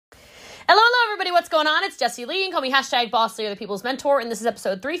what's going on? It's Jessie Lee, and call me hashtag Boss Lee, or the People's Mentor, and this is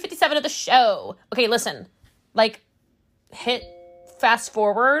episode 357 of the show. Okay, listen, hit fast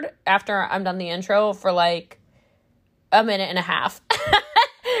forward after I'm done the intro for a minute and a half.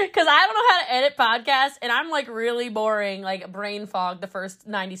 Because I don't know how to edit podcasts, and I'm really boring, brain fog the first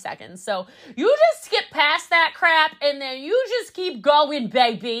 90 seconds. So you just skip past that crap, and then you just keep going,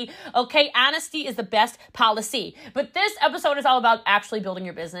 baby. Okay, honesty is the best policy. But this episode is all about actually building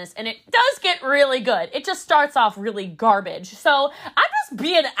your business, and it does get really good. It just starts off really garbage. So I'm just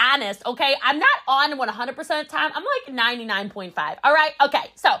being honest, okay? I'm not on 100% of the time. I'm 99.5, all right?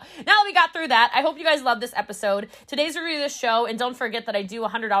 Okay, so now that we got through that, I hope you guys love this episode. Today's review of the show, and don't forget that I do a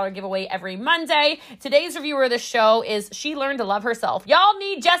 $100 giveaway every Monday. Today's reviewer of the show is She Learned to Love Herself. Y'all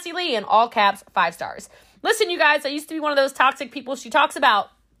need Jessie Lee in all caps, 5 stars. Listen, you guys, I used to be one of those toxic people she talks about.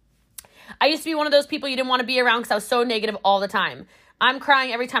 I used to be one of those people you didn't want to be around because I was so negative all the time. I'm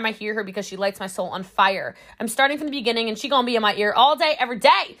crying every time I hear her because she lights my soul on fire. I'm starting from the beginning, and she gonna be in my ear all day, every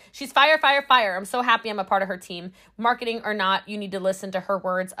day. She's fire, fire, fire. I'm so happy I'm a part of her team. Marketing or not, you need to listen to her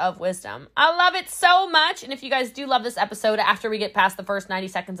words of wisdom. I love it so much, and if you guys do love this episode, after we get past the first 90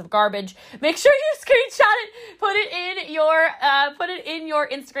 seconds of garbage, make sure you screenshot it, put it in your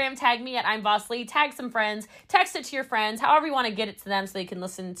Instagram, tag me at I'm Boss Lee, tag some friends, text it to your friends, however you want to get it to them so they can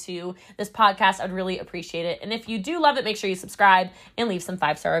listen to this podcast. I'd really appreciate it. And if you do love it, make sure you subscribe and leave some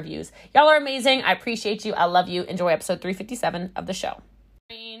 5-star reviews. Y'all are amazing. I appreciate you. I love you. Enjoy episode 357 of the show.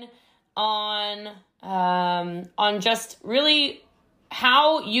 On just really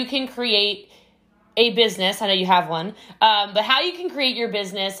how you can create a business. I know you have one, but how you can create your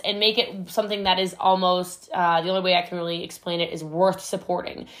business and make it something that is almost, the only way I can really explain it is worth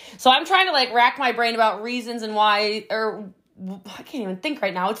supporting. So I'm trying to rack my brain about reasons and why, or I can't even think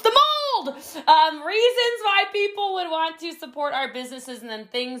right now. It's the mold! Reasons why people would want to support our businesses, and then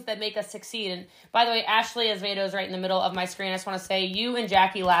things that make us succeed. And by the way, Ashley Azevedo is right in the middle of my screen. I just want to say, you and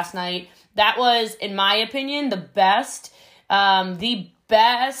Jackie last night, that was, in my opinion, the best, what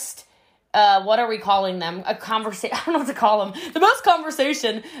are we calling them? I don't know what to call them. The best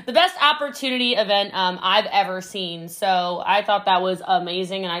conversation, the best opportunity event I've ever seen. So I thought that was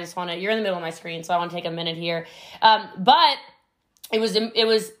amazing, and I just want to, you're in the middle of my screen, so I want to take a minute here. But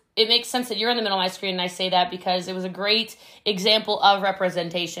it makes sense that you're in the middle of my screen, and I say that because it was a great example of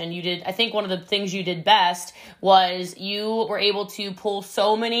representation. I think one of the things you did best was you were able to pull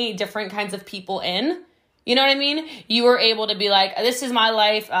so many different kinds of people in. You know what I mean? You were able to be this is my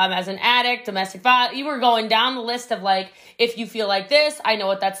life as an addict, domestic violence. You were going down the list of if you feel like this, I know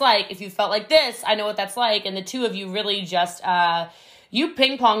what that's like. If you felt like this, I know what that's like. And the two of you really just, you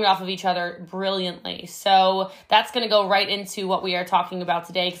ping-ponged off of each other brilliantly. So that's going to go right into what we are talking about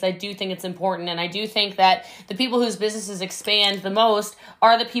today, because I do think it's important. And I do think that the people whose businesses expand the most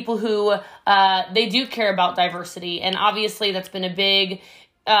are the people who, they do care about diversity. And obviously that's been a big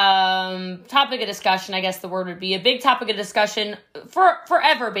topic of discussion. I guess the word would be a big topic of discussion for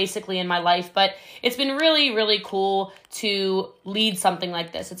forever, basically, in my life. But it's been really, really cool to lead something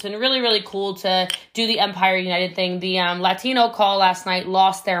like this. It's been really, really cool to do the Empire United thing. The Latino call last night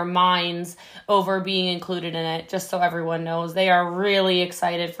lost their minds over being included in it, just so everyone knows. They are really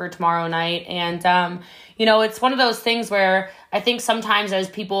excited for tomorrow night. And, it's one of those things where I think sometimes as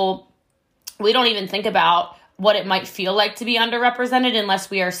people, we don't even think about what it might feel like to be underrepresented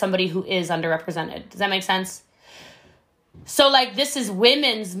unless we are somebody who is underrepresented. Does that make sense? So this is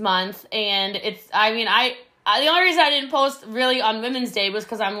Women's Month, and the only reason I didn't post really on Women's Day was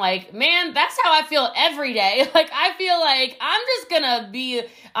because I'm man, that's how I feel every day. I feel like I'm just gonna be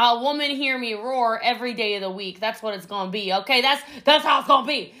a woman hear me roar every day of the week. That's what it's gonna be. Okay, that's how it's gonna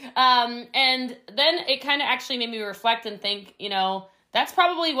be. And then it kind of actually made me reflect and think, that's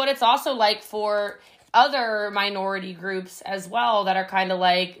probably what it's also like for other minority groups as well, that are kind of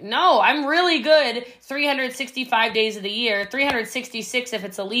no, I'm really good 365 days of the year, 366 if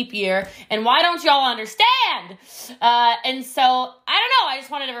it's a leap year, and why don't y'all understand? And so, I don't know, I just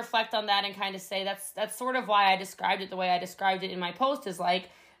wanted to reflect on that and kind of say that's sort of why I described it the way I described it in my post, is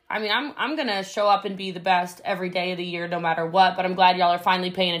I'm going to show up and be the best every day of the year, no matter what, but I'm glad y'all are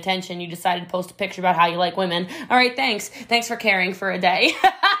finally paying attention. You decided to post a picture about how you like women. All right, thanks. Thanks for caring for a day.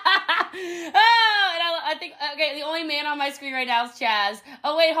 I think, okay, the only man on my screen right now is Chaz.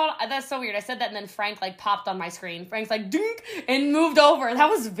 Oh, wait, hold on. That's so weird. I said that and then Frank like popped on my screen. Frank's like, dink, and moved over. That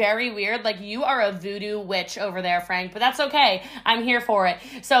was very weird. Like, you are a voodoo witch over there, Frank, but that's okay. I'm here for it.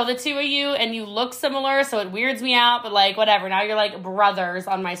 So the two of you, and you look similar, so it weirds me out, but like, whatever. Now you're like brothers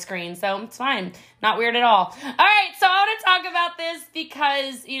on my screen, so it's fine. Not weird at all. All right, so I want to talk about this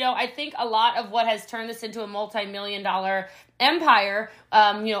because, I think a lot of what has turned this into a multi-million-dollar empire,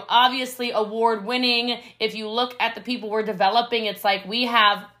 obviously award-winning. If you look at the people we're developing, it's like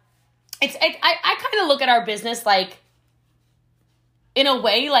I kind of look at our business like, in a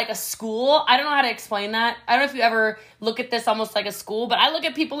way, like a school. I don't know how to explain that. I don't know if you ever look at this almost like a school, but I look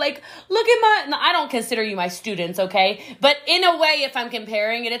at people like, I don't consider you my students, okay? But in a way, if I'm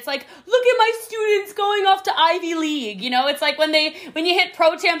comparing it, it's like, look at my students going off to Ivy League, it's like when you hit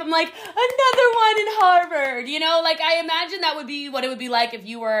pro champ, I'm like, another one in Harvard, like I imagine that would be what it would be like if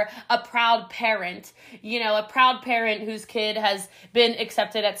you were a proud parent, a proud parent whose kid has been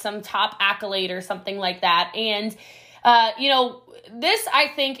accepted at some top accolade or something like that. And this, I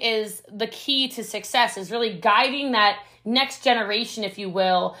think, is the key to success, is really guiding that next generation, if you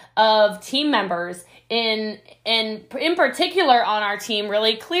will, of team members in particular on our team,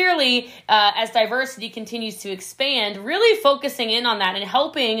 really clearly, as diversity continues to expand, really focusing in on that and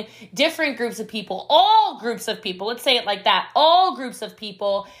helping different groups of people, all groups of people, let's say it like that, all groups of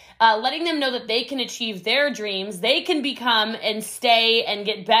people, letting them know that they can achieve their dreams, they can become and stay and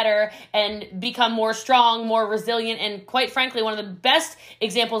get better and become more strong, more resilient, and quite frankly, one of the best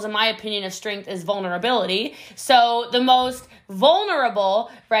examples, in my opinion, of strength is vulnerability. So the most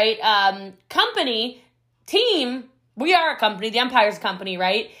vulnerable, right, team, we are a company, the Empire's a company,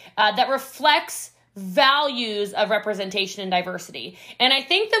 right, that reflects values of representation and diversity. And I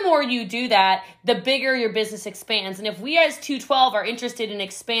think the more you do that, the bigger your business expands. And if we as 212 are interested in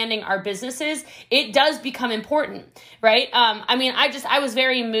expanding our businesses, it does become important, right? I was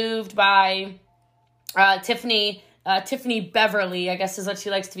very moved by Tiffany Beverly, I guess is what she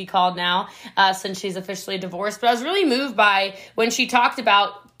likes to be called now, since she's officially divorced. But I was really moved by when she talked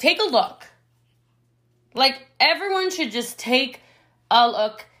about, take a look. Like, everyone should just take a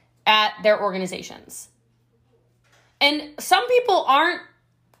look at their organizations. And some people aren't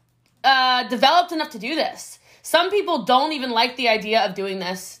developed enough to do this. Some people don't even like the idea of doing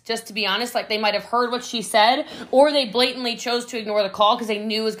this, just to be honest. Like, they might have heard what she said, or they blatantly chose to ignore the call because they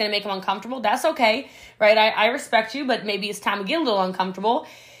knew it was going to make them uncomfortable. That's okay, right? I respect you, but maybe it's time to get a little uncomfortable.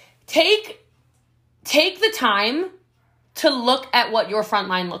 Take the time to look at what your front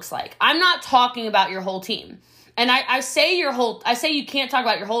line looks like. I'm not talking about your whole team. And I say you can't talk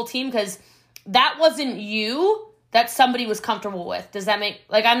about your whole team because that wasn't you that somebody was comfortable with. Does that make,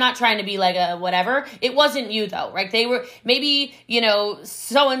 like, I'm not trying to be like a whatever. It wasn't you though, right? They were, maybe,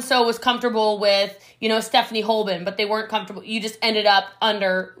 so-and-so was comfortable with, Stephanie Holben, but they weren't comfortable. You just ended up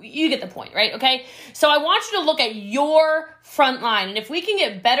you get the point, right? Okay. So I want you to look at your front line. And if we can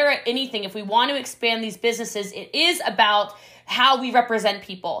get better at anything, if we want to expand these businesses, it is about how we represent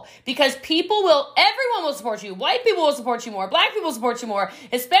people, because everyone will support you. White people will support you more. Black people will support you more.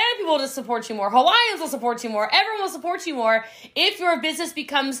 Hispanic people will support you more. Hawaiians will support you more. Everyone will support you more if your business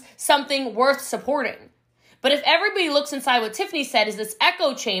becomes something worth supporting. But if everybody looks inside, what Tiffany said is this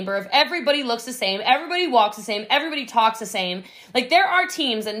echo chamber of everybody looks the same, everybody walks the same, everybody talks the same. Like, there are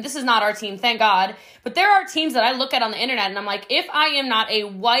teams, and this is not our team, thank God, but there are teams that I look at on the internet and I'm like, if I am not a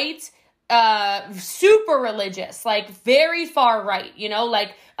white, super religious, like very far right,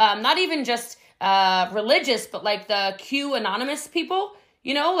 not even just religious, but like the Q anonymous people,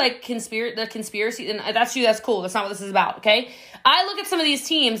 like the conspiracy, and that's you, that's cool. That's not what this is about, okay? I look at some of these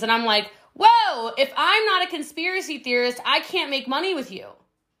teams and I'm like, whoa, if I'm not a conspiracy theorist, I can't make money with you.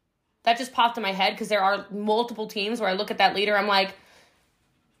 That just popped in my head because there are multiple teams where I look at that leader, I'm like,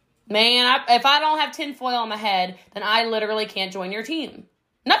 man, if I don't have tinfoil on my head, then I literally can't join your team.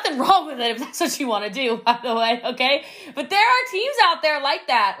 Nothing wrong with it if that's what you want to do, by the way, okay? But there are teams out there like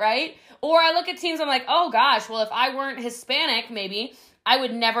that, right? Or I look at teams, I'm like, oh gosh, well, if I weren't Hispanic, maybe, I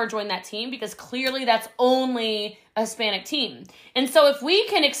would never join that team because clearly that's only a Hispanic team. And so if we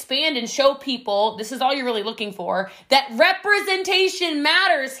can expand and show people, this is all you're really looking for, that representation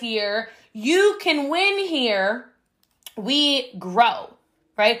matters here, you can win here, we grow.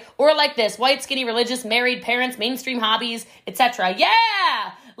 Right? Or like this, white, skinny, religious, married, parents, mainstream hobbies, etc.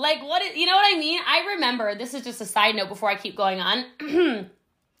 Yeah! Like, you know what I mean? I remember, this is just a side note before I keep going on.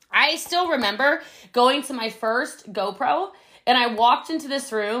 I still remember going to my first GoPro, and I walked into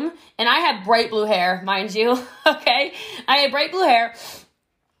this room, and I had bright blue hair, mind you, okay? I had bright blue hair.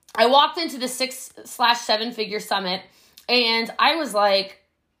 I walked into the 6/7 figure summit, and I was like,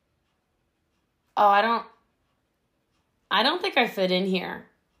 oh, I don't think I fit in here.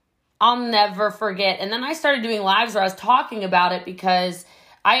 I'll never forget. And then I started doing lives where I was talking about it because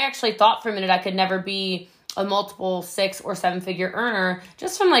I actually thought for a minute I could never be a multiple 6 or 7 figure earner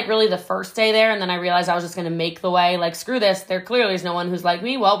just from like really the first day there. And then I realized I was just going to make the way, like, screw this. There clearly is no one who's like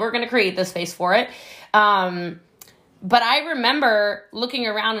me. Well, we're going to create this space for it. But I remember looking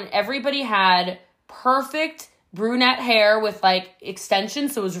around and everybody had perfect brunette hair with like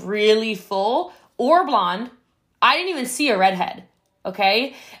extensions. So it was really full, or blonde. I didn't even see a redhead.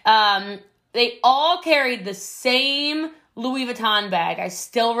 Okay. They all carried the same Louis Vuitton bag. I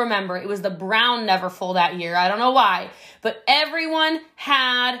still remember it was the brown Neverfull that year. I don't know why, but everyone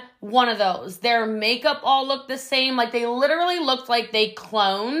had one of those. Their makeup all looked the same. Like they literally looked like they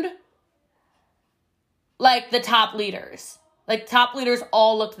cloned like the top leaders. Like top leaders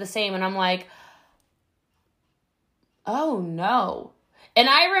all looked the same. And I'm like, oh no. And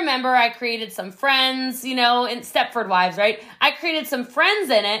I remember I created some friends, in Stepford Wives, right? I created some friends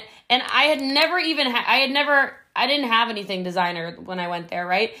in it, and I had never even, I didn't have anything designer when I went there,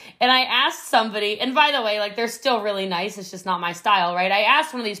 right? And I asked somebody, and by the way, like, they're still really nice. It's just not my style, right? I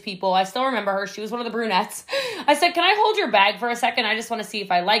asked one of these people, I still remember her. She was one of the brunettes. I said, can I hold your bag for a second? I just want to see if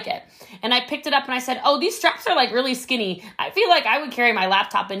I like it. And I picked it up and I said, oh, these straps are like really skinny. I feel like I would carry my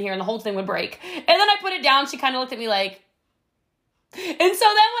laptop in here and the whole thing would break. And then I put it down. She kind of looked at me like, and so then when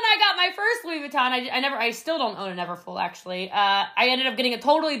I got my first Louis Vuitton, I still don't own a Neverfull actually. I ended up getting a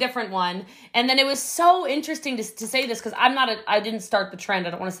totally different one. And then it was so interesting to say this because I didn't start the trend.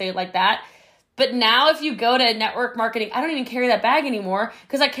 I don't want to say it like that. But now if you go to network marketing, I don't even carry that bag anymore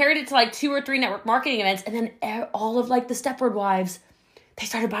because I carried it to like 2 or 3 network marketing events. And then all of like the Stepford Wives, they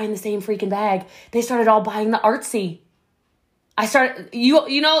started buying the same freaking bag. They started all buying the artsy.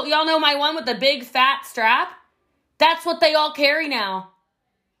 Y'all know my one with the big fat strap? That's what they all carry now.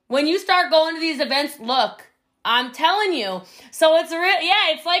 When you start going to these events, look, I'm telling you. So it's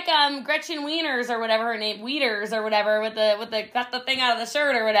it's like Gretchen Wieners or whatever her name, Wieters or whatever with the got the thing out of the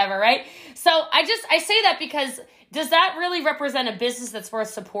shirt or whatever, right? So I say that because does that really represent a business that's worth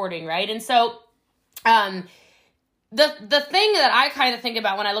supporting, right? And so the thing that I kind of think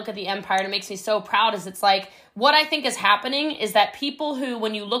about when I look at the empire and it makes me so proud is it's like what I think is happening is that people who,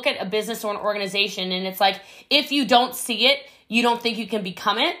 when you look at a business or an organization and it's like, if you don't see it, you don't think you can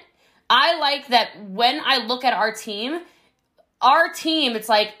become it. I like that when I look at our team, it's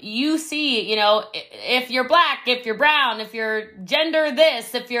like you see, if you're black, if you're brown, if you're gender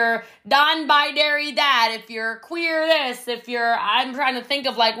this, if you're non-binary that, if you're queer this, I'm trying to think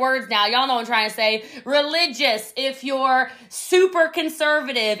of like words now, y'all know what I'm trying to say, religious, if you're super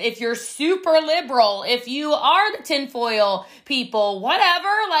conservative, if you're super liberal, if you are the tinfoil people, whatever,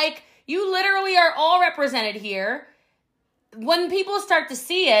 like you literally are all represented here. When people start to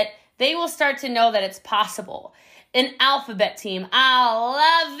see it, they will start to know that it's possible. An alphabet team. I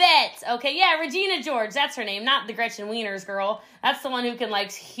love it. Okay, yeah, Regina George. That's her name, not the Gretchen Wieners girl. That's the one who can,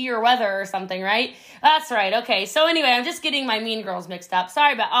 like, hear weather or something, right? That's right. Okay, so anyway, I'm just getting my Mean Girls mixed up.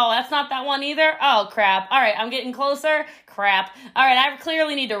 Sorry about... Oh, that's not that one either? Oh, crap. All right, I'm getting closer. Crap. All right, I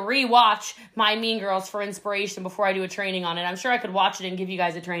clearly need to rewatch my Mean Girls for inspiration before I do a training on it. I'm sure I could watch it and give you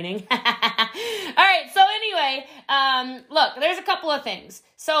guys a training. All right, so anyway, look, there's a couple of things.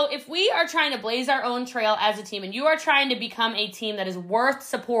 So if we are trying to blaze our own trail as a team and you are trying to become a team that is worth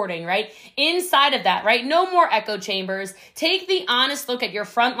supporting, right? Inside of that, right? No more echo chambers. Take the honest look at your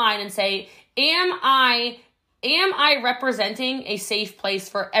front line and say, am I representing a safe place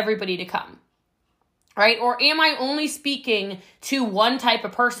for everybody to come? Right? Or am I only speaking to one type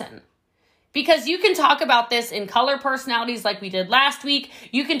of person? Because you can talk about this in color personalities like we did last week.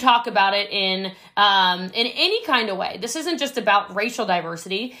 You can talk about it in any kind of way. This isn't just about racial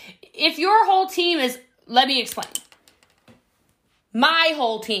diversity. If your whole team is, let me explain. My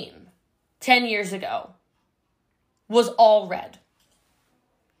whole team 10 years ago was all red.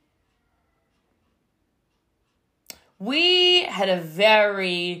 We had a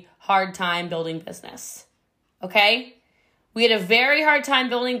very hard time building business. Okay? We had a very hard time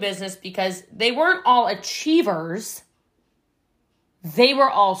building business because they weren't all achievers. They were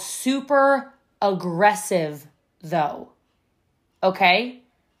all super aggressive, though. Okay?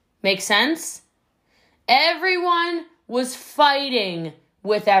 Make sense? Everyone was fighting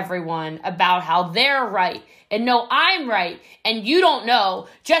with everyone about how they're right. And no, I'm right. And you don't know.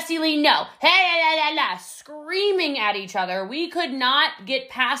 Jessie Lee, no. Hey, la, la, la, screaming at each other. We could not get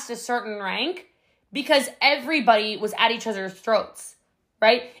past a certain rank because everybody was at each other's throats,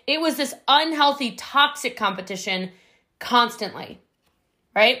 right? It was this unhealthy, toxic competition constantly,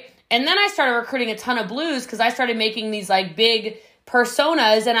 right? And then I started recruiting a ton of blues because I started making these like big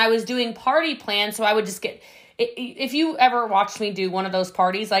personas and I was doing party plans. So I would just get, if you ever watched me do one of those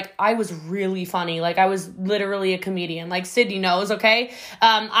parties, like I was really funny. Like I was literally a comedian. Like Sydney knows, okay?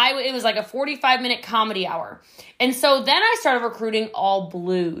 It was like a 45-minute comedy hour. And so then I started recruiting all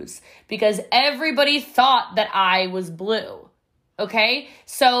blues because everybody thought that I was blue. Okay?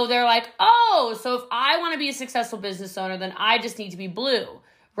 So they're like, oh, so if I want to be a successful business owner, then I just need to be blue,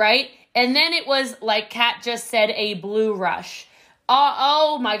 right? And then it was like Kat just said, a blue rush.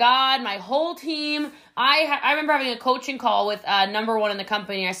 Oh my God, my whole team. I remember having a coaching call with number one in the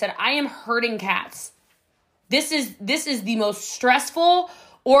company. I said, I am hurting cats. This is the most stressful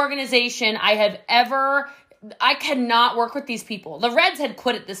organization I have ever. I cannot work with these people. The Reds had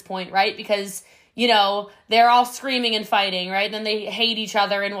quit at this point, right? Because, you know, they're all screaming and fighting, right? Then they hate each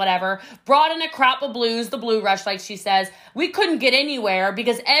other and whatever. Brought in a crop of blues, the blue rush, like she says. We couldn't get anywhere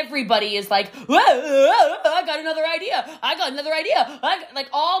because everybody is like, whoa, I got another idea. Like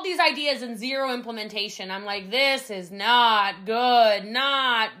all these ideas and zero implementation. I'm like, this is not good.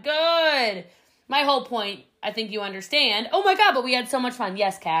 My whole point, I think you understand. Oh my God, but we had so much fun.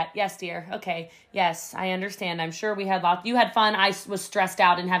 Yes, Kat. Yes, dear. Okay. Yes, I understand. I'm sure we had lots. You had fun. I was stressed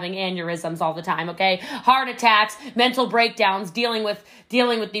out and having aneurysms all the time. Okay. Heart attacks, mental breakdowns, dealing with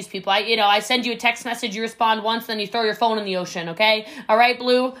these people. I send you a text message, you respond once, then you throw your phone in the ocean. Okay. All right,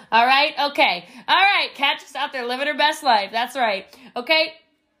 Blue. All right. Okay. All right. Kat just out there living her best life. That's right. Okay.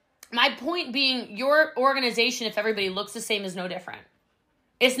 My point being, your organization, if everybody looks the same, is no different.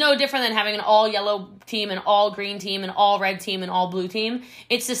 It's no different than having an all yellow team, an all green team, an all red team, an all blue team.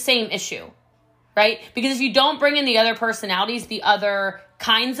 It's the same issue, right? Because if you don't bring in the other personalities, the other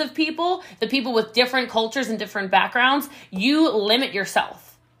kinds of people, the people with different cultures and different backgrounds, you limit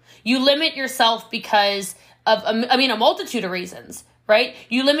yourself. You limit yourself because of, a multitude of reasons, right?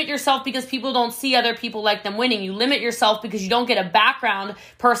 You limit yourself because people don't see other people like them winning. You limit yourself because you don't get a background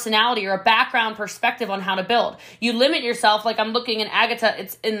personality or a background perspective on how to build. You limit yourself, like I'm looking in Agata,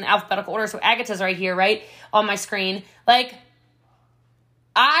 it's in alphabetical order, so Agata's right here, right, on my screen. Like,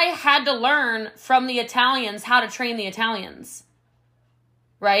 I had to learn from the Italians how to train the Italians,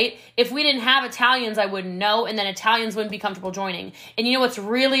 right? If we didn't have Italians, I wouldn't know, and then Italians wouldn't be comfortable joining. And you know what's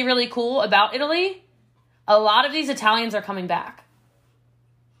really, really cool about Italy? A lot of these Italians are coming back.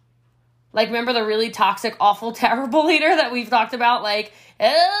 Like, remember the really toxic, awful, terrible leader that we've talked about? Like,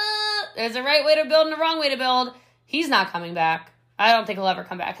 there's a right way to build and a wrong way to build. He's not coming back. I don't think he'll ever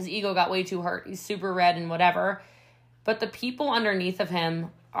come back. His ego got way too hurt. He's super red and whatever. But the people underneath of him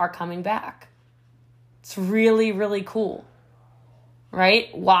are coming back. It's really, really cool. Right?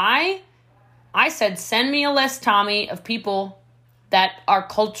 Why? I said, send me a list, Tommy, of people that are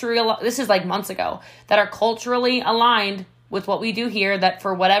culturally, this is like months ago, that are culturally aligned with what we do here, that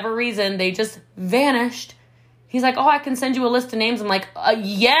for whatever reason, they just vanished. He's like, oh, I can send you a list of names. I'm like,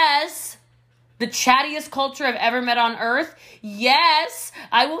 yes. The chattiest culture I've ever met on earth. Yes,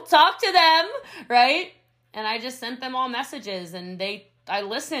 I will talk to them, right? And I just sent them all messages, and I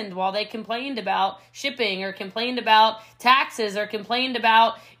listened while they complained about shipping or complained about taxes or complained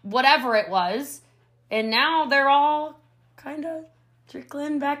about whatever it was. And now they're all kind of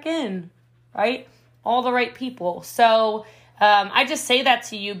trickling back in, right? All the right people. So I just say that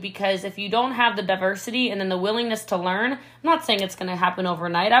to you because if you don't have the diversity and then the willingness to learn, I'm not saying it's going to happen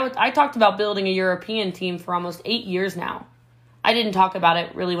overnight. I talked about building a European team for almost 8 years now. I didn't talk about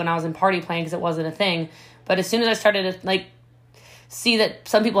it really when I was in party plan because it wasn't a thing. But as soon as I started to see that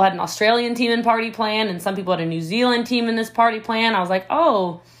some people had an Australian team in party plan and some people had a New Zealand team in this party plan, I was like,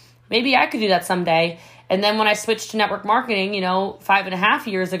 oh, maybe I could do that someday. And then when I switched to network marketing, 5.5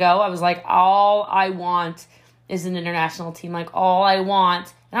 years ago, I was like, all I want is an international team. Like, all I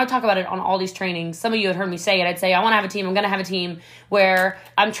want. And I would talk about it on all these trainings. Some of you had heard me say it. I'd say, I want to have a team. I'm going to have a team where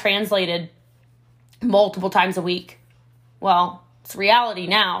I'm translated multiple times a week. Well, it's reality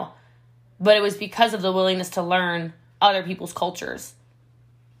now. But it was because of the willingness to learn other people's cultures.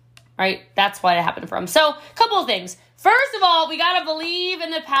 Right? That's what it happened from. So, a couple of things. First of all, we got to believe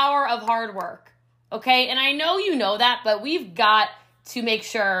in the power of hard work. Okay? And I know you know that, but we've got to make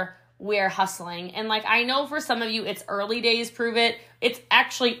sure we're hustling. And I know for some of you, it's early days prove it. It's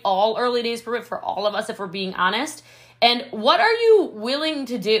actually all early days prove it for all of us, if we're being honest. And what are you willing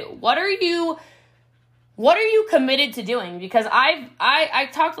to do? What are you committed to doing? Because I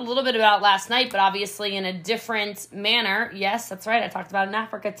talked a little bit about last night, but obviously in a different manner. Yes, that's right. I talked about an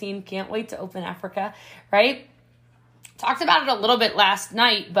Africa team. Can't wait to open Africa, right? Talked about it a little bit last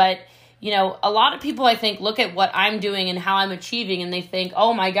night, but a lot of people, I think, look at what I'm doing and how I'm achieving, and they think,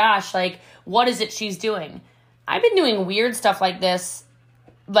 oh my gosh, what is it she's doing? I've been doing weird stuff like this.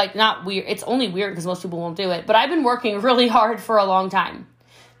 Not weird. It's only weird because most people won't do it. But I've been working really hard for a long time.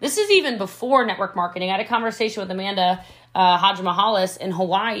 This is even before network marketing. I had a conversation with Amanda Hajamahalis in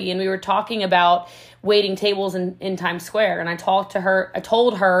Hawaii, and we were talking about waiting tables in Times Square. And I told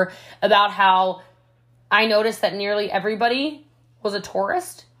her about how I noticed that nearly everybody was a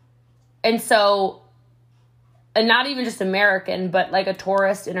tourist. And so, and not even just American, but like a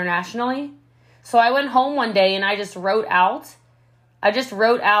tourist internationally. So I went home one day and I just wrote out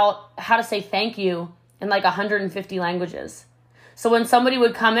how to say thank you in like 150 languages. So when somebody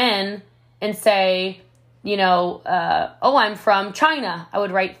would come in and say, oh, I'm from China, I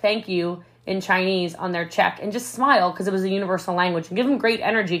would write thank you in Chinese on their check and just smile because it was a universal language and give them great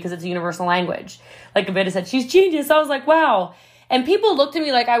energy because it's a universal language. Like Amanda said, she's genius. I was like, wow. And people looked at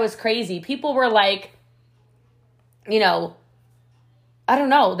me like I was crazy. People were like, I don't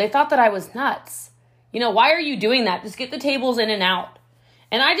know. They thought that I was nuts. Why are you doing that? Just get the tables in and out.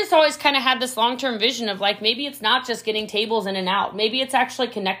 And I just always kind of had this long-term vision of like, maybe it's not just getting tables in and out. Maybe it's actually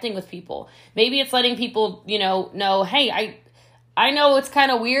connecting with people. Maybe it's letting people, know, hey, I know it's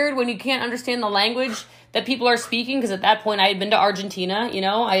kind of weird when you can't understand the language that people are speaking, because at that point I had been to Argentina,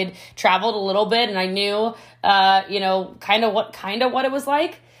 I had traveled a little bit and I knew, kind of what it was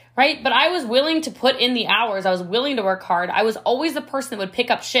like, right? But I was willing to put in the hours. I was willing to work hard. I was always the person that would pick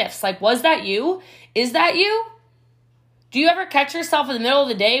up shifts. Like, was that you? Is that you? Do you ever catch yourself in the middle of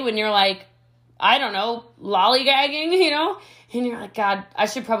the day when you're like, I don't know, lollygagging, and you're like, God, I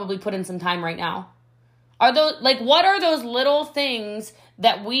should probably put in some time right now. What are those little things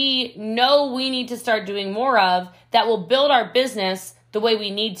that we know we need to start doing more of that will build our business the way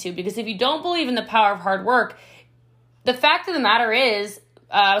we need to? Because if you don't believe in the power of hard work, the fact of the matter is,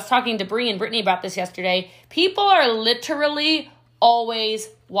 I was talking to Bree and Brittany about this yesterday, people are literally always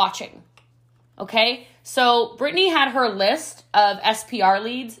watching. Okay? So Brittany had her list of SPR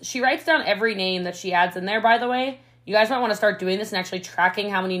leads. She writes down every name that she adds in there, by the way. You guys might want to start doing this and actually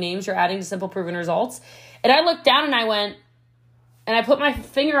tracking how many names you're adding to Simple Proven Results. And I looked down and I went, and I put my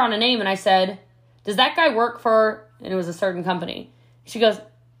finger on a name and I said, does that guy work for, and it was a certain company. She goes,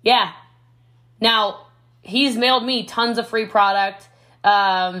 yeah. Now, he's mailed me tons of free product.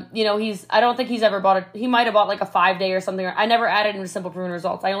 I don't think he's ever he might have bought like a 5-day or something. I never added him to Simple Proven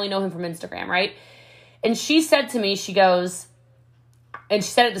Results. I only know him from Instagram, right? And she said to me, she goes, and she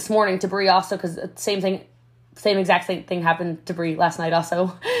said it this morning to Bree also, because same exact thing happened to Bree last night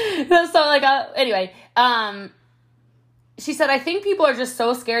also. Anyway, she said, I think people are just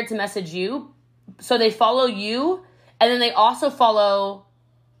so scared to message you, so they follow you, and then they also follow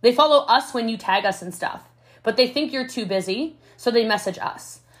us when you tag us and stuff, but they think you're too busy, so they message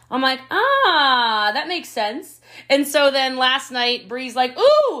us. I'm like, that makes sense. And so then last night, Bree's like,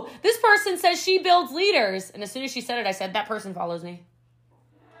 ooh, this person says she builds leaders. And as soon as she said it, I said, that person follows me.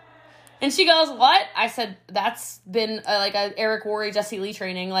 And she goes, what? I said, that's been like a Eric Worre, Jesse Lee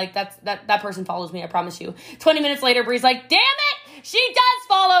training. Like that person follows me, I promise you. 20 minutes later, Bree's like, damn it, she does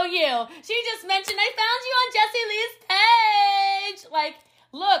follow you. She just mentioned I found you on Jesse Lee's page. Like,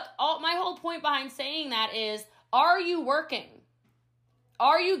 look, my whole point behind saying that is, are you working?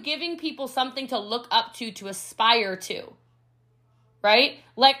 Are you giving people something to look up to aspire to? Right?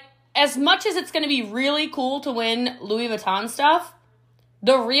 Like, as much as it's going to be really cool to win Louis Vuitton stuff,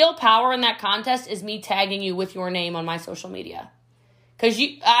 the real power in that contest is me tagging you with your name on my social media. Because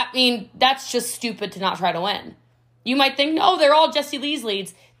that's just stupid to not try to win. You might think, no, they're all Jesse Lee's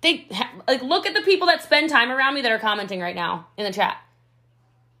leads. Look at the people that spend time around me that are commenting right now in the chat.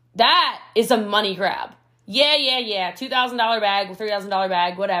 That is a money grab. Yeah. $2,000 bag, $3,000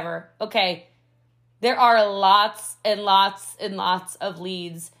 bag, whatever. Okay. There are lots and lots and lots of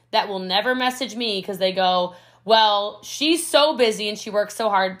leads that will never message me because they go, well, she's so busy and she works so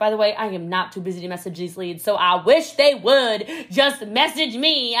hard. By the way, I am not too busy to message these leads, so I wish they would just message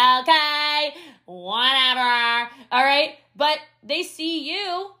me, okay? Whatever. All right? But they see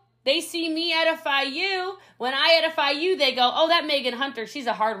you. They see me edify you. When I edify you, they go, oh, that Megan Hunter, she's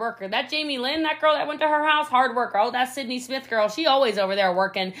a hard worker. That Jamie Lynn, that girl that went to her house, hard worker. Oh, that Sydney Smith girl, she always over there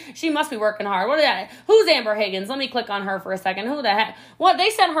working. She must be working hard. What is that? Who's Amber Higgins? Let me click on her for a second. Who the heck? What, they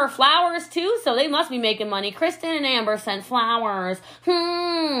sent her flowers too? So they must be making money. Kristen and Amber sent flowers.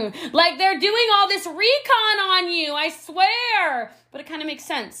 Like they're doing all this recon on you, I swear. But it kind of makes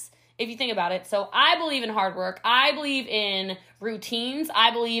sense if you think about it. So I believe in hard work. I believe in routines.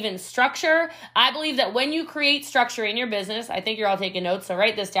 I believe in structure. I believe that when you create structure in your business, I think you're all taking notes, so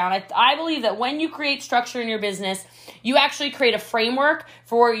write this down. I believe that when you create structure in your business, you actually create a framework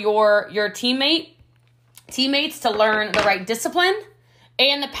for your teammates to learn the right discipline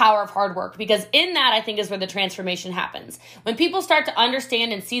and the power of hard work, because in that, I think, is where the transformation happens. When people start to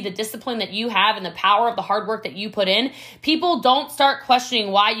understand and see the discipline that you have and the power of the hard work that you put in, people don't start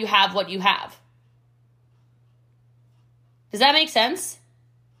questioning why you have what you have. Does that make sense?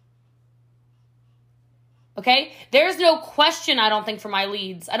 Okay? There's no question, I don't think, for my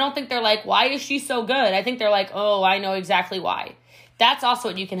leads. I don't think they're like, why is she so good? I think they're like, oh, I know exactly why. That's also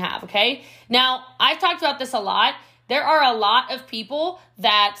what you can have, okay? Now, I've talked about this a lot. There are a lot of people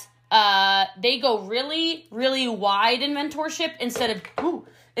that they go really, really wide in mentorship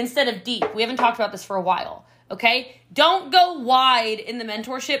instead of deep. We haven't talked about this for a while, okay? Don't go wide in the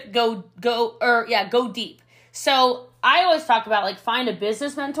mentorship. Go deep. So I always talk about, like, find a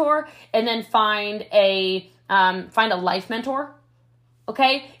business mentor and then find a life mentor.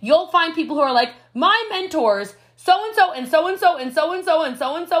 Okay? You'll find people who are like, my mentors, so-and-so and so-and-so and so-and-so and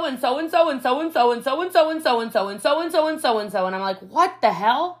so-and-so and so-and-so and so-and-so and so-and-so and so-and-so and so-and-so and so-and-so. And I'm like, what the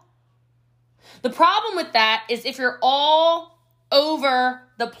hell? The problem with that is if you're all over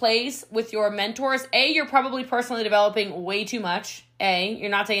the place with your mentors, you're probably personally developing way too much. You're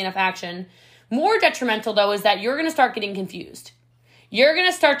not taking enough action. More detrimental, though, is that you're going to start getting confused. You're going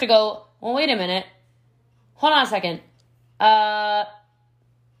to start to go, well, wait a minute. Hold on a second.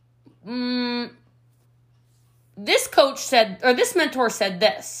 This coach said, or this mentor said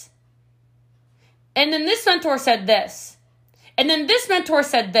this. And then this mentor said this. And then this mentor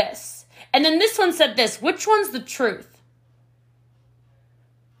said this. And then this one said this. Which one's the truth?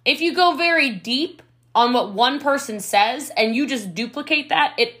 If you go very deep on what one person says and you just duplicate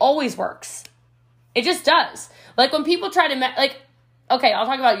that, it always works. It just does. Like when people try to, okay, I'll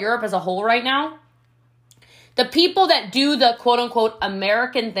talk about Europe as a whole right now. The people that do the quote unquote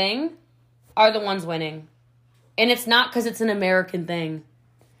American thing are the ones winning. And it's not because it's an American thing.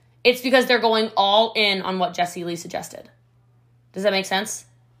 It's because they're going all in on what Jessie Lee suggested. Does that make sense?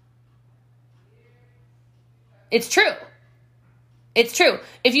 It's true. It's true.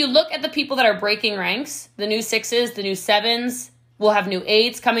 If you look at the people that are breaking ranks, the new 6s, the new 7s, we'll have new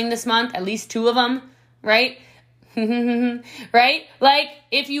 8s coming this month, at least 2 of them, right? Right? Like,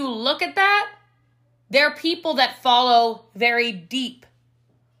 if you look at that, there are people that follow very deep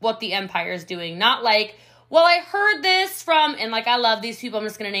what the empire is doing. Not like, well, I heard this from, and like, I love these people, I'm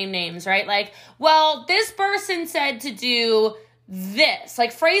just going to name names, right? Like, well, this person said to do this.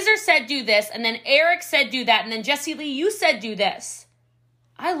 Like, Fraser said do this, and then Eric said do that, and then Jessie Lee, you said do this.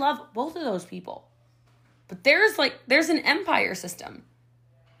 I love both of those people. But there's an empire system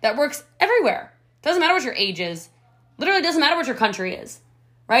that works everywhere. Doesn't matter what your age is. Literally doesn't matter what your country is,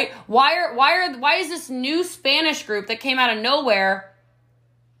 right? Why is this new Spanish group that came out of nowhere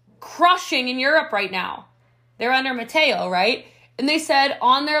crushing in Europe right now? They're under Mateo, right? And they said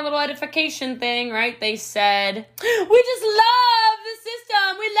on their little edification thing, right? They said, we just love the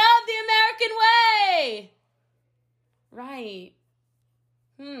system. We love the American way. Right.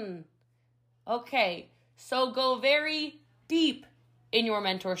 Okay. So go very deep in your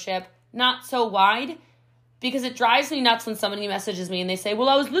mentorship, not so wide, because it drives me nuts when somebody messages me and they say, well,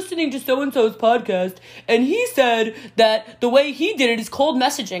 I was listening to so-and-so's podcast and he said that the way he did it is cold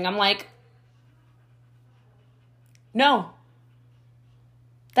messaging. I'm like, no.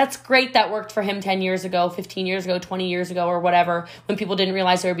 That's great that worked for him 10 years ago, 15 years ago, 20 years ago, or whatever, when people didn't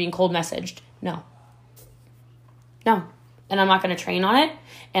realize they were being cold messaged. No. And I'm not going to train on it,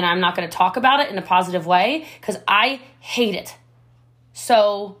 and I'm not going to talk about it in a positive way, because I hate it.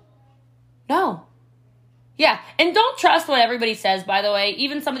 So, no. Yeah, and don't trust what everybody says, by the way,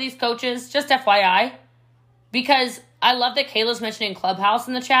 even some of these coaches, just FYI, because I love that Kayla's mentioning Clubhouse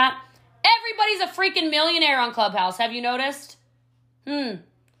in the chat. Everybody's a freaking millionaire on Clubhouse. Have you noticed?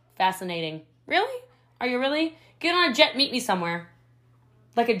 Fascinating. Really? Are you really? Get on a jet, meet me somewhere.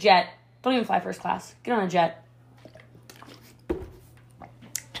 Like a jet. Don't even fly first class. Get on a jet.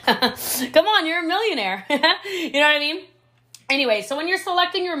 Come on, you're a millionaire. You know what I mean? Anyway, so when you're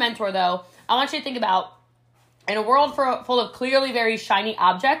selecting your mentor, though, I want you to think about, in a world full of clearly very shiny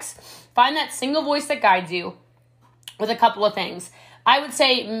objects, find that single voice that guides you with a couple of things. I would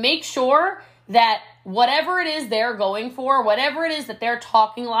say make sure that whatever it is they're going for, whatever it is that they're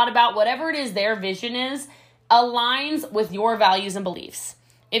talking a lot about, whatever it is their vision is, aligns with your values and beliefs.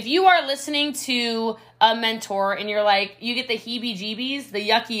 If you are listening to a mentor and you're like, you get the heebie-jeebies, the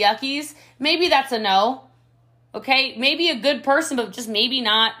yuckies, maybe that's a no. Okay? Maybe a good person, but just maybe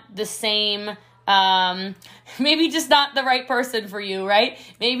not the same, maybe just not the right person for you, right?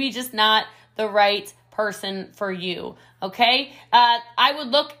 Maybe just not the right person for you. Okay? I would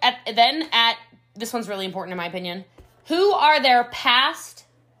look at this one's really important in my opinion. Who are their past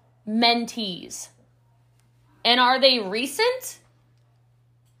mentees? And are they recent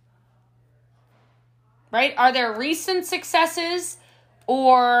right? Are there recent successes,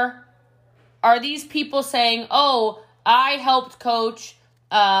 or are these people saying, oh, I helped coach,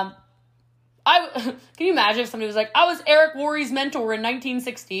 can you imagine if somebody was like, I was Eric Worre's mentor in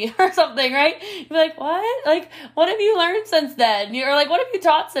 1960 or something, right? You'd be like, what? Like, what have you learned since then? Or like, what have you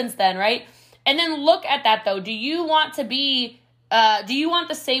taught since then, right? And then look at that, though. Do you want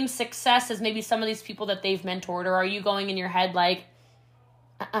the same success as maybe some of these people that they've mentored? Or are you going in your head like,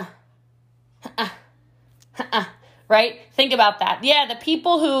 right? Think about that. Yeah, the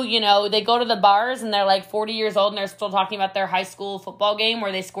people who, they go to the bars and they're like 40 years old and they're still talking about their high school football game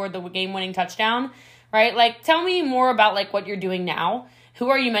where they scored the game-winning touchdown, right? Like, tell me more about like what you're doing now. Who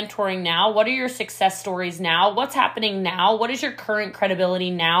are you mentoring now? What are your success stories now? What's happening now? What is your current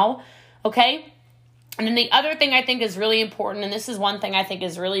credibility now? Okay? And then the other thing I think is really important, and this is one thing I think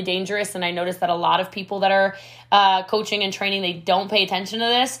is really dangerous, and I notice that a lot of people that are coaching and training, they don't pay attention to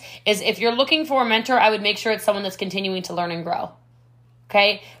this, is if you're looking for a mentor, I would make sure it's someone that's continuing to learn and grow.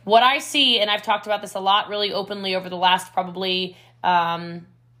 Okay? What I see, and I've talked about this a lot really openly over the last probably, maybe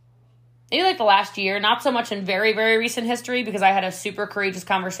like the last year, not so much in very, very recent history because I had a super courageous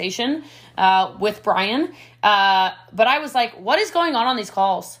conversation with Brian, but I was like, what is going on these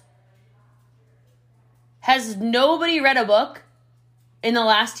calls? Has nobody read a book in the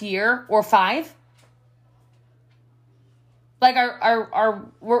last year or 5? Like,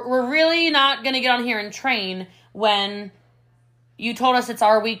 we're really not going to get on here and train when you told us it's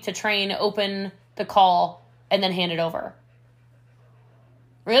our week to train, open the call, and then hand it over.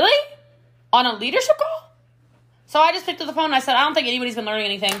 Really? On a leadership call? So I just picked up the phone and I said, I don't think anybody's been learning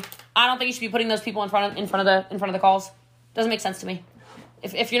anything. I don't think you should be putting those people in front of the calls. Doesn't make sense to me.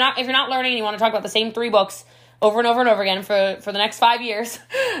 If you're not learning and you want to talk about the same 3 books over and over and over again for the next 5 years,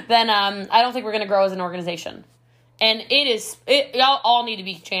 then I don't think we're going to grow as an organization. And y'all all need to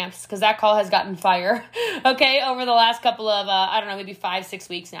be champs because that call has gotten fire, okay, over the last couple of, maybe 5-6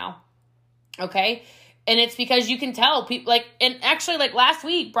 weeks now, okay? And it's because you can tell people, and actually, last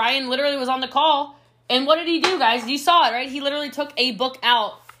week, Brian literally was on the call, and what did he do, guys? You saw it, right? He literally took a book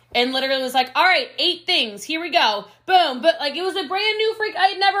out and literally was like, all right, 8 things. Here we go. Boom. But it was a brand new freak. I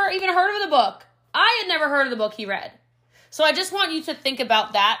had never even heard of the book. I had never heard of the book he read. So I just want you to think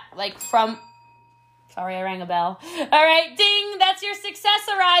about that, sorry, I rang a bell. All right, ding, that's your success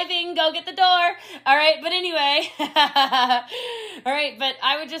arriving. Go get the door. All right, but anyway. All right, but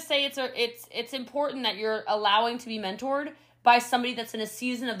I would just say it's important that you're allowing to be mentored by somebody that's in a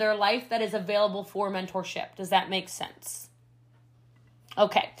season of their life that is available for mentorship. Does that make sense?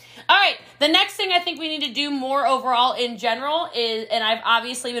 Okay. All right. The next thing I think we need to do more overall in general is, and I've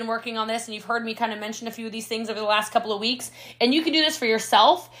obviously been working on this, and you've heard me kind of mention a few of these things over the last couple of weeks, and you can do this for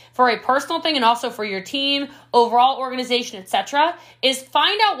yourself, for a personal thing, and also for your team, overall organization, etc., is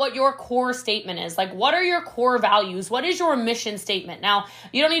find out what your core statement is. Like, what are your core values? What is your mission statement? Now,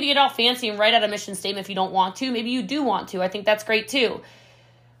 you don't need to get all fancy and write out a mission statement if you don't want to. Maybe you do want to. I think that's great too.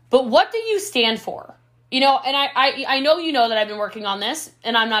 But what do you stand for? And I know you know that I've been working on this,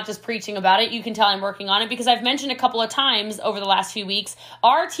 and I'm not just preaching about it. You can tell I'm working on it because I've mentioned a couple of times over the last few weeks,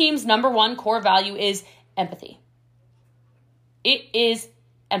 our team's number one core value is empathy. It is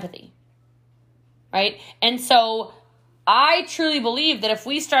empathy, right? And so I truly believe that if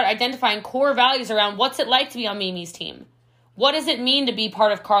we start identifying core values around what's it like to be on Mimi's team, what does it mean to be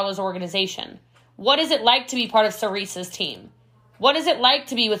part of Carla's organization? What is it like to be part of Sarissa's team? What is it like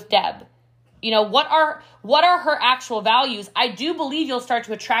to be with Deb? What are her actual values? I do believe you'll start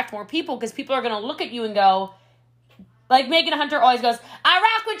to attract more people because people are going to look at you and go, like Megan Hunter always goes, I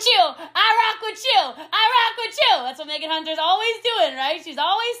rock with you, I rock with you, I rock with you. That's what Megan Hunter's always doing, right? She's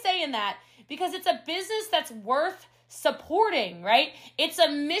always saying that because it's a business that's worth supporting, right? It's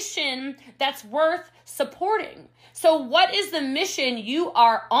a mission that's worth supporting. So what is the mission you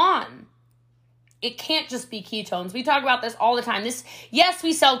are on? It can't just be ketones. We talk about this all the time. Yes,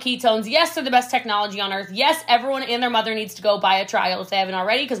 we sell ketones. Yes, they're the best technology on earth. Yes, everyone and their mother needs to go buy a trial if they haven't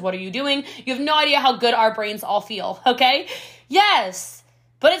already, because what are you doing? You have no idea how good our brains all feel, okay? Yes,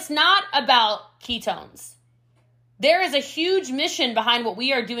 but it's not about ketones. There is a huge mission behind what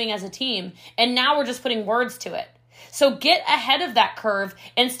we are doing as a team, and now we're just putting words to it. So get ahead of that curve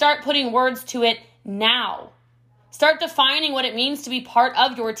and start putting words to it now. Start defining what it means to be part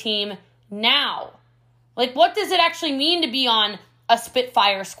of your team now. Like, what does it actually mean to be on a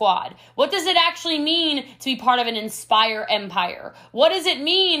Spitfire squad? What does it actually mean to be part of an Inspire Empire? What does it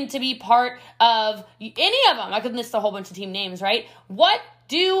mean to be part of any of them? I could list a whole bunch of team names, right? What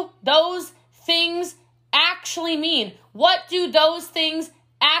do those things actually mean? What do those things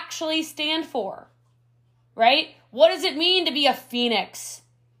actually stand for? Right? What does it mean to be a Phoenix?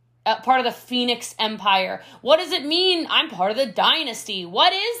 part of the Phoenix Empire. What does it mean I'm part of the dynasty?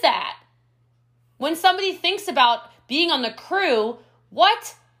 What is that? When somebody thinks about being on the crew,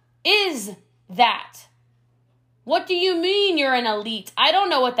 what is that? What do you mean you're an elite? I don't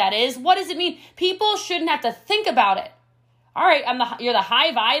know what that is. What does it mean? People shouldn't have to think about it. All right, you're the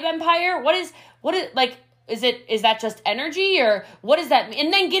high vibe empire. What is like, is that just energy, or what does that mean?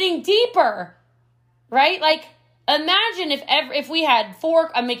 And then getting deeper, right? Like, imagine if we had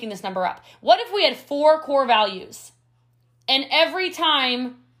I'm making this number up. What if we had 4 core values, and every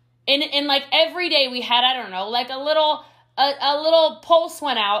time, in like every day we had, I don't know, like a little pulse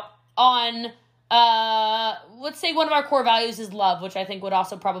went out on, let's say one of our core values is love, which I think would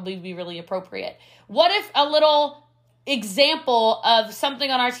also probably be really appropriate. What if a little example of something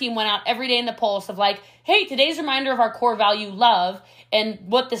on our team went out every day in the pulse of like, hey, today's reminder of our core value, love, and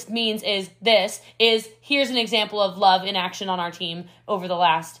what this means is here's an example of love in action on our team over the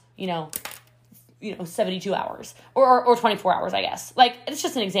last, 72 hours or 24 hours, I guess. Like, it's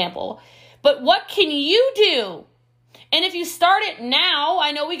just an example. But what can you do? And if you start it now,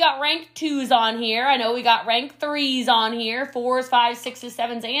 I know we got rank 2s on here. I know we got rank 3s on here, 4s, 5s, 6s,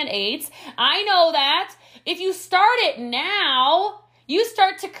 7s, and 8s. I know that. If you start it now, you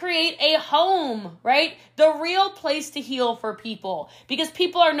start to create a home, right? The real place to heal for people. Because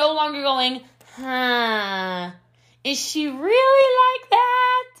people are no longer going, is she really like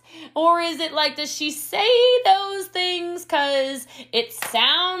that? Or is it like, does she say those things because it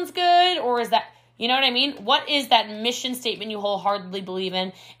sounds good? Or is that... You know what I mean? What is that mission statement you wholeheartedly believe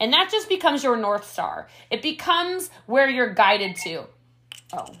in? And that just becomes your North Star. It becomes where you're guided to.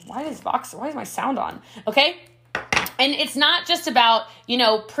 Oh, why is my sound on? Okay? And it's not just about,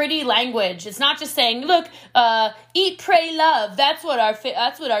 pretty language. It's not just saying, look, eat, pray, love. That's what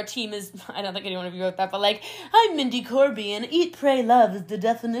our team is. I don't think anyone of you wrote that, but like, I'm Mindy Corby and eat, pray, love is the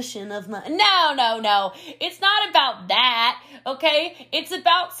definition of my... No. It's not about that, okay? It's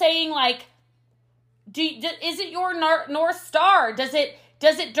about saying like, is it your North Star? Does it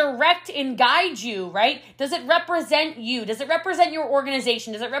direct and guide you, right? Does it represent you? Does it represent your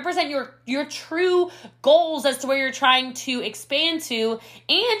organization? Does it represent your true goals as to where you're trying to expand to,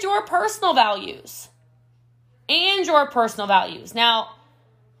 and your personal values? Now,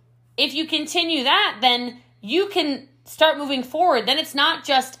 if you continue that, then you can start moving forward. Then it's not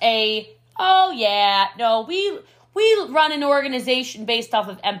just we run an organization based off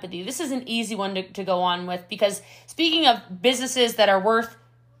of empathy. This is an easy one to go on with, because speaking of businesses that are worth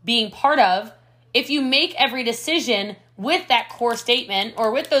being part of, if you make every decision with that core statement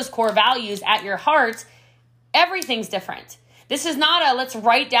or with those core values at your heart, everything's different. This is not let's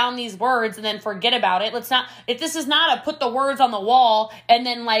write down these words and then forget about it. This is not a put the words on the wall and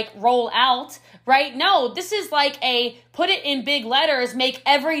then like roll out, right? No, this is like put it in big letters, make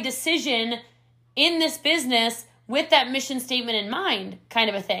every decision in this business with that mission statement in mind, kind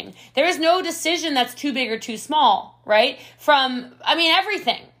of a thing. There is no decision that's too big or too small, right?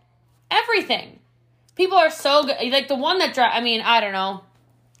 Everything. People are so good. Like the one that I don't know.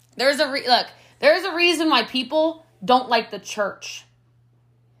 There's a reason why people don't like the church.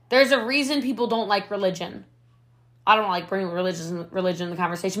 There's a reason people don't like religion. I don't like bringing religion in the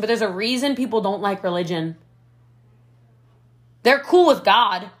conversation, but there's a reason people don't like religion. They're cool with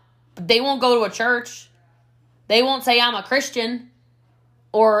God, but they won't go to a church. They won't say, I'm a Christian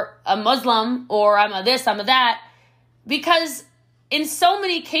or a Muslim or I'm a this, I'm a that. Because in so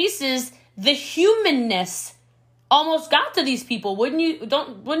many cases, the humanness almost got to these people. Wouldn't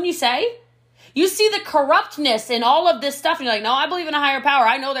you say? You see the corruptness in all of this stuff and you're like, no, I believe in a higher power.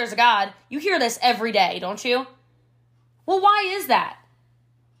 I know there's a God. You hear this every day, don't you? Well, why is that?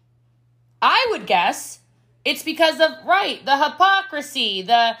 I would guess it's because of, the hypocrisy,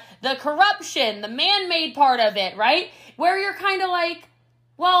 the corruption, the man-made part of it, right? Where you're kind of like,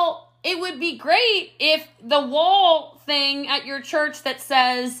 well, it would be great if the wall thing at your church that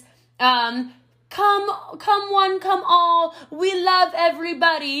says, come one, come all, we love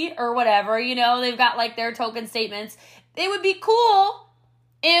everybody, or whatever, they've got like their token statements. It would be cool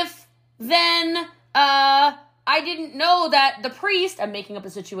if then, I didn't know that the priest, I'm making up a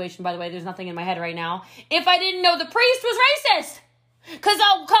situation, by the way, there's nothing in my head right now. If I didn't know the priest was racist, because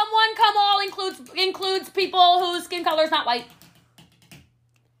come one, come all includes people whose skin color is not white.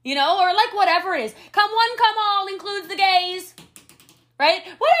 Or like whatever it is. Come one, come all includes the gays, right?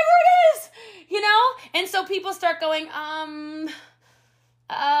 Whatever it is, And so people start going, I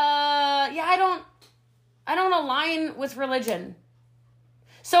don't align with religion.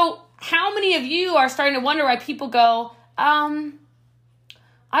 So how many of you are starting to wonder why people go, I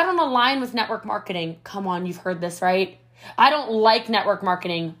don't align with network marketing? Come on, you've heard this, right? I don't like network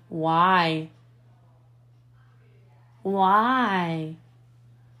marketing. Why? Why?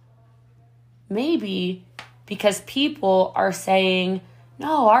 Maybe because people are saying,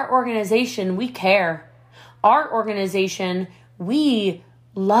 no, our organization, we care. Our organization, we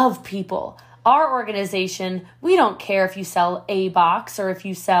love people. Our organization, we don't care if you sell a box or if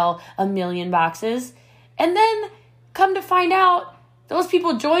you sell 1 million boxes. And then come to find out, those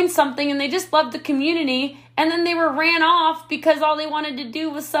people joined something and they just loved the community, and then they were ran off because all they wanted to do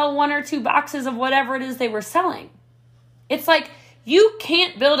was sell 1 or 2 boxes of whatever it is they were selling. It's like, you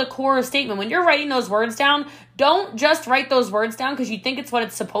can't build a core statement. When you're writing those words down, don't just write those words down because you think it's what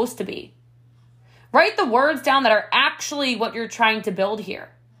it's supposed to be. Write the words down that are actually what you're trying to build here.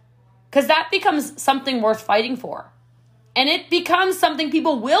 Because that becomes something worth fighting for. And it becomes something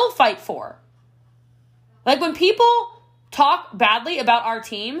people will fight for. Like when people talk badly about our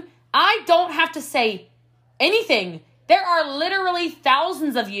team, I don't have to say anything. There are literally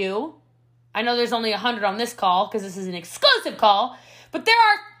thousands of you. I know there's only 100 on this call because this is an exclusive call. But there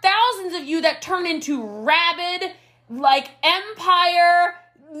are thousands of you that turn into rabid, like Empire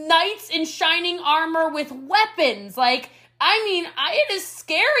knights in shining armor with weapons. Like, I mean, it is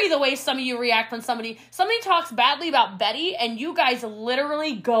scary the way some of you react when somebody talks badly about Betty and you guys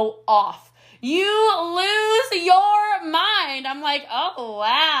literally go off. You lose your mind. I'm like, oh,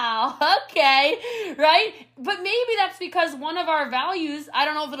 wow, okay, right? But maybe that's because one of our values, I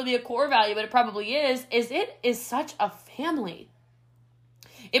don't know if it'll be a core value, but it probably is it is such a family.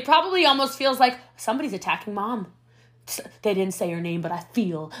 It probably almost feels like somebody's attacking mom. They didn't say her name, but I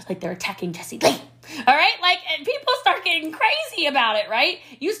feel like they're attacking Jessie Lee. All right? Like, and people start getting crazy about it, right?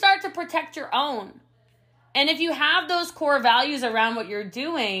 You start to protect your own. And if you have those core values around what you're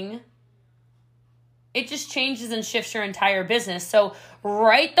doing, it just changes and shifts your entire business. So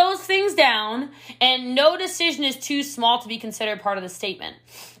write those things down, and no decision is too small to be considered part of the statement.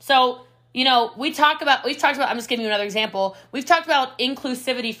 So, you know, we've talked about, I'm just giving you another example. We've talked about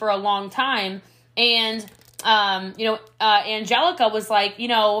inclusivity for a long time. And, Angelica was like, you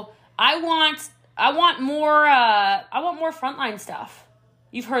know, I want more frontline stuff.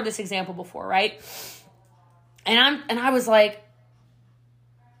 You've heard this example before, right? And I was like,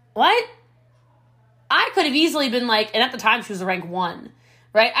 what? I could have easily been like, and at the time she was a rank 1,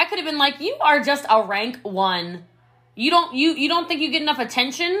 right? I could have been like, you are just a rank 1. You don't think you get enough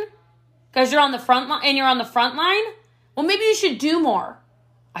attention because you're on the front line and you're on the front line? Well, maybe you should do more.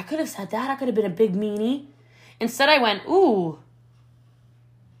 I could have said that. I could have been a big meanie. Instead, I went, ooh,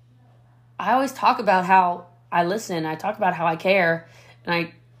 I always talk about how I listen. I talk about how I care.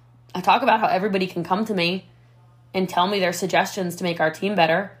 And I talk about how everybody can come to me and tell me their suggestions to make our team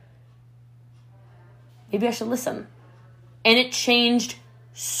better. Maybe I should listen. And it changed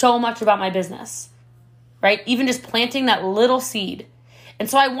so much about my business, right? Even just planting that little seed. And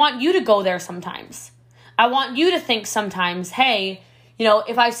so I want you to go there sometimes. I want you to think sometimes, hey, you know,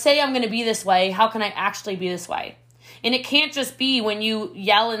 if I say I'm going to be this way, how can I actually be this way? And it can't just be when you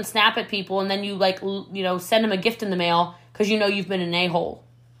yell and snap at people and then you send them a gift in the mail because you know you've been an a-hole,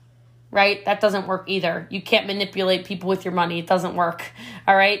 right? That doesn't work either. You can't manipulate people with your money. It doesn't work.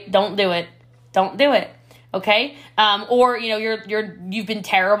 All right? Don't do it. Don't do it. Okay? Or, you know, you've been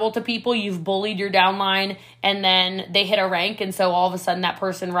terrible to people. You've bullied your downline and then they hit a rank. And so all of a sudden that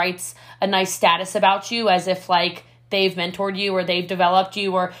person writes a nice status about you as if like they've mentored you or they've developed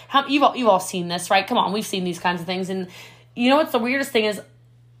you or you've all seen this, right? Come on. We've seen these kinds of things. And you know what's the weirdest thing is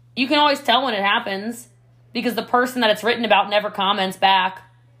you can always tell when it happens because the person that it's written about never comments back.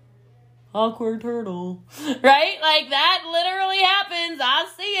 Awkward turtle, right? Like that literally happens.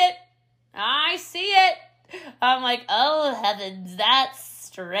 I see it. I'm like, oh heavens, that's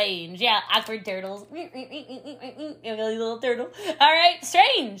strange. Yeah, awkward turtles. Little turtle. All right,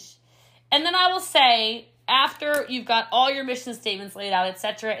 strange. And then I will say, after you've got all your mission statements laid out,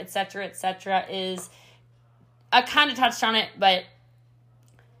 etc., is, I kind of touched on it, but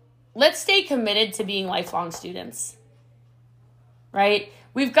let's stay committed to being lifelong students, right?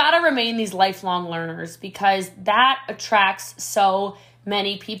 We've got to remain these lifelong learners because that attracts so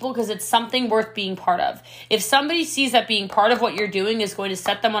many people because it's something worth being part of. If somebody sees that being part of what you're doing is going to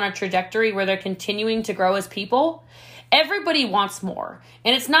set them on a trajectory where they're continuing to grow as people, everybody wants more.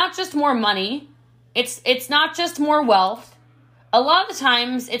 And it's not just more money. It's not just more wealth. A lot of the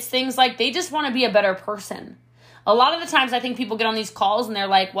times it's things like they just want to be a better person. A lot of the times I think people get on these calls and they're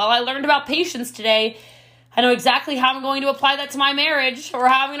like, well, I learned about patience today. I know exactly how I'm going to apply that to my marriage or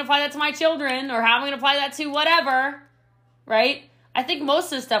how I'm going to apply that to my children or how I'm going to apply that to whatever, right? I think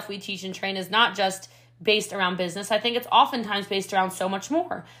most of the stuff we teach and train is not just based around business. I think it's oftentimes based around so much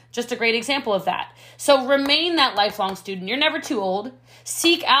more. Just a great example of that. So remain that lifelong student. You're never too old.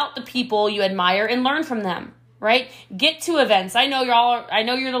 Seek out the people you admire and learn from them, right? Get to events. I know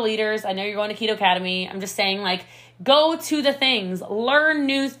you're the leaders. I know you're going to Keto Academy. I'm just saying, like, go to the things, learn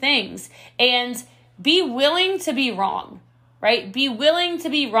new things, and be willing to be wrong, right? Be willing to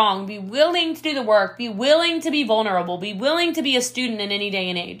be wrong. Be willing to do the work. Be willing to be vulnerable. Be willing to be a student in any day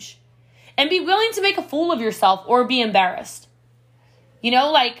and age. And be willing to make a fool of yourself or be embarrassed. You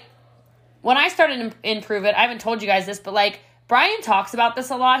know, like, when I started in Prove It, I haven't told you guys this, but, like, Brian talks about this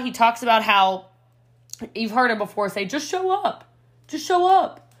a lot. He talks about how, you've heard him before say, just show up. Just show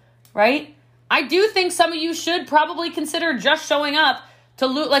up, right? I do think some of you should probably consider just showing up to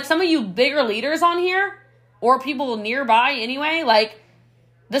like some of you bigger leaders on here or people nearby anyway, like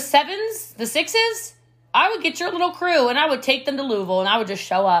the 7s, the 6s, I would get your little crew and I would take them to Louisville and I would just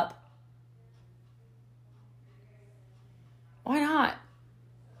show up. Why not?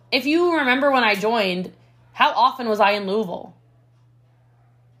 If you remember when I joined, how often was I in Louisville?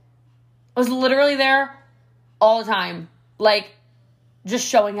 I was literally there all the time, like just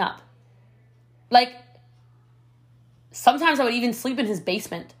showing up. Like, sometimes I would even sleep in his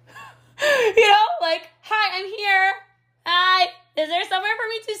basement. You know, like, hi, I'm here. Hi, is there somewhere for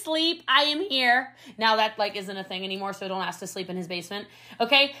me to sleep? I am here. Now that, like, isn't a thing anymore, so don't ask to sleep in his basement.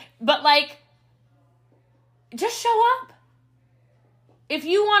 Okay? But, like, just show up. If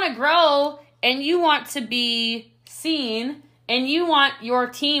you want to grow and you want to be seen and you want your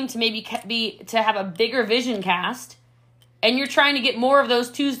team to maybe to have a bigger vision cast, and you're trying to get more of those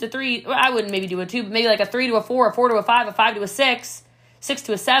 2s to 3, well, I wouldn't maybe do a 2, but maybe like a 3 to a 4, a 4 to a 5, a 5 to a 6, 6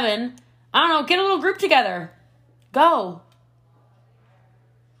 to a 7. I don't know, get a little group together. Go.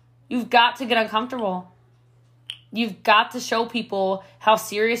 You've got to get uncomfortable. You've got to show people how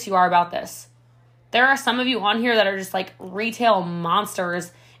serious you are about this. There are some of you on here that are just like retail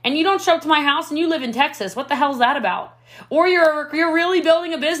monsters, and you don't show up to my house and you live in Texas. What the hell is that about? Or you're really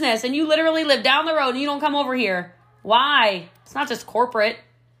building a business and you literally live down the road and you don't come over here. Why? It's not just corporate,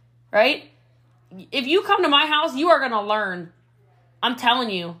 right? If you come to my house, you are going to learn. I'm telling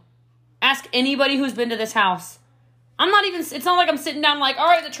you. Ask anybody who's been to this house. It's not like I'm sitting down like, all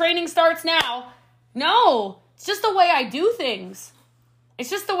right, the training starts now. No, it's just the way I do things. It's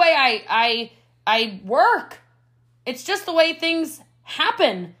just the way I work. It's just the way things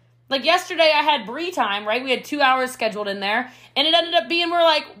happen. Like yesterday I had Brie time, right? We had 2 hours scheduled in there, and it ended up being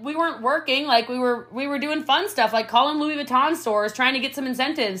we weren't working, like we were doing fun stuff, like calling Louis Vuitton stores, trying to get some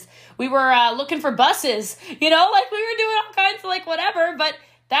incentives. We were looking for buses, you know, like we were doing all kinds of like whatever, but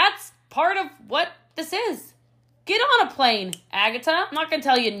that's part of what this is. Get on a plane, Agatha. I'm not going to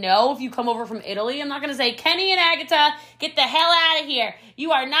tell you no if you come over from Italy. I'm not going to say, Kenny and Agatha, get the hell out of here.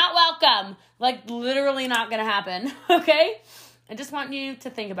 You are not welcome. Like literally not going to happen, okay? I just want you to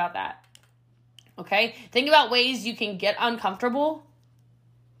think about that, okay? Think about ways you can get uncomfortable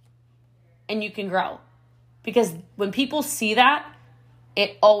and you can grow. Because when people see that,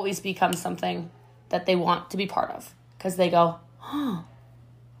 it always becomes something that they want to be part of. Because they go, oh,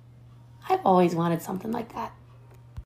 I've always wanted something like that.